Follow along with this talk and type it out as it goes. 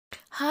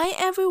Hi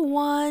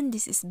everyone,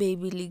 this is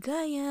Baby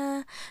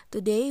Ligaya.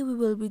 Today we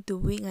will be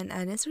doing an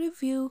honest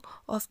review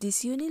of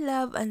this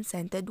Unilove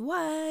Unscented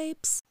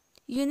wipes.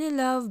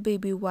 Unilove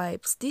Baby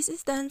Wipes. This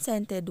is the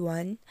unscented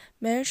one.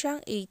 Meron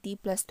siyang 80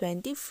 plus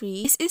 20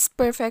 free. This is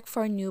perfect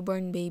for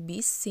newborn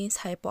babies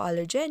since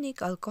hypoallergenic,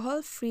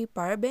 alcohol-free,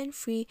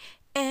 paraben-free,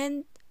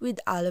 and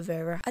with aloe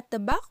vera. At the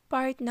back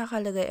part,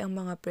 nakalagay ang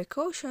mga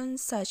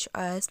precautions such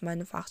as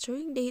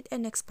manufacturing date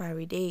and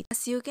expiry date.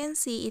 As you can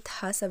see,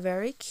 it has a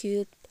very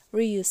cute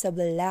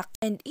reusable lock.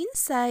 And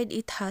inside,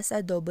 it has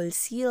a double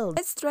seal.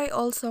 Let's try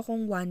also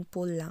kung one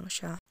pull lang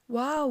siya.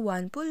 Wow,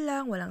 one pull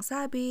lang, walang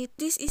sabit.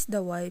 This is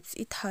the wipes.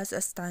 It has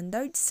a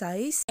standard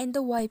size and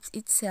the wipes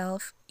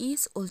itself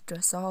is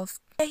ultra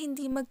soft. Kaya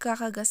hindi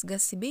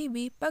magkakagasgas si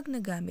baby pag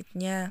nagamit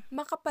niya.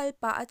 Makapal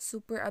pa at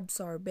super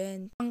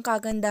absorbent. Ang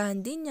kagandahan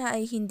din niya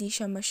ay hindi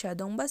siya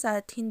masyadong basa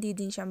at hindi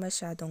din siya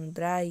masyadong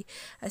dry.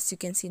 As you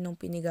can see nung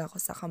piniga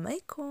ko sa kamay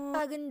ko.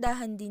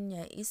 Kagandahan din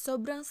niya is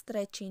sobrang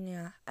stretchy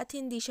niya at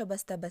hindi siya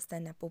basta-basta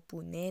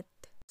napupunit.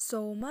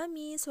 So,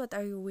 mommies, what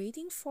are you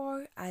waiting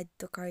for? Add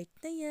to cart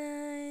na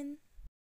yan!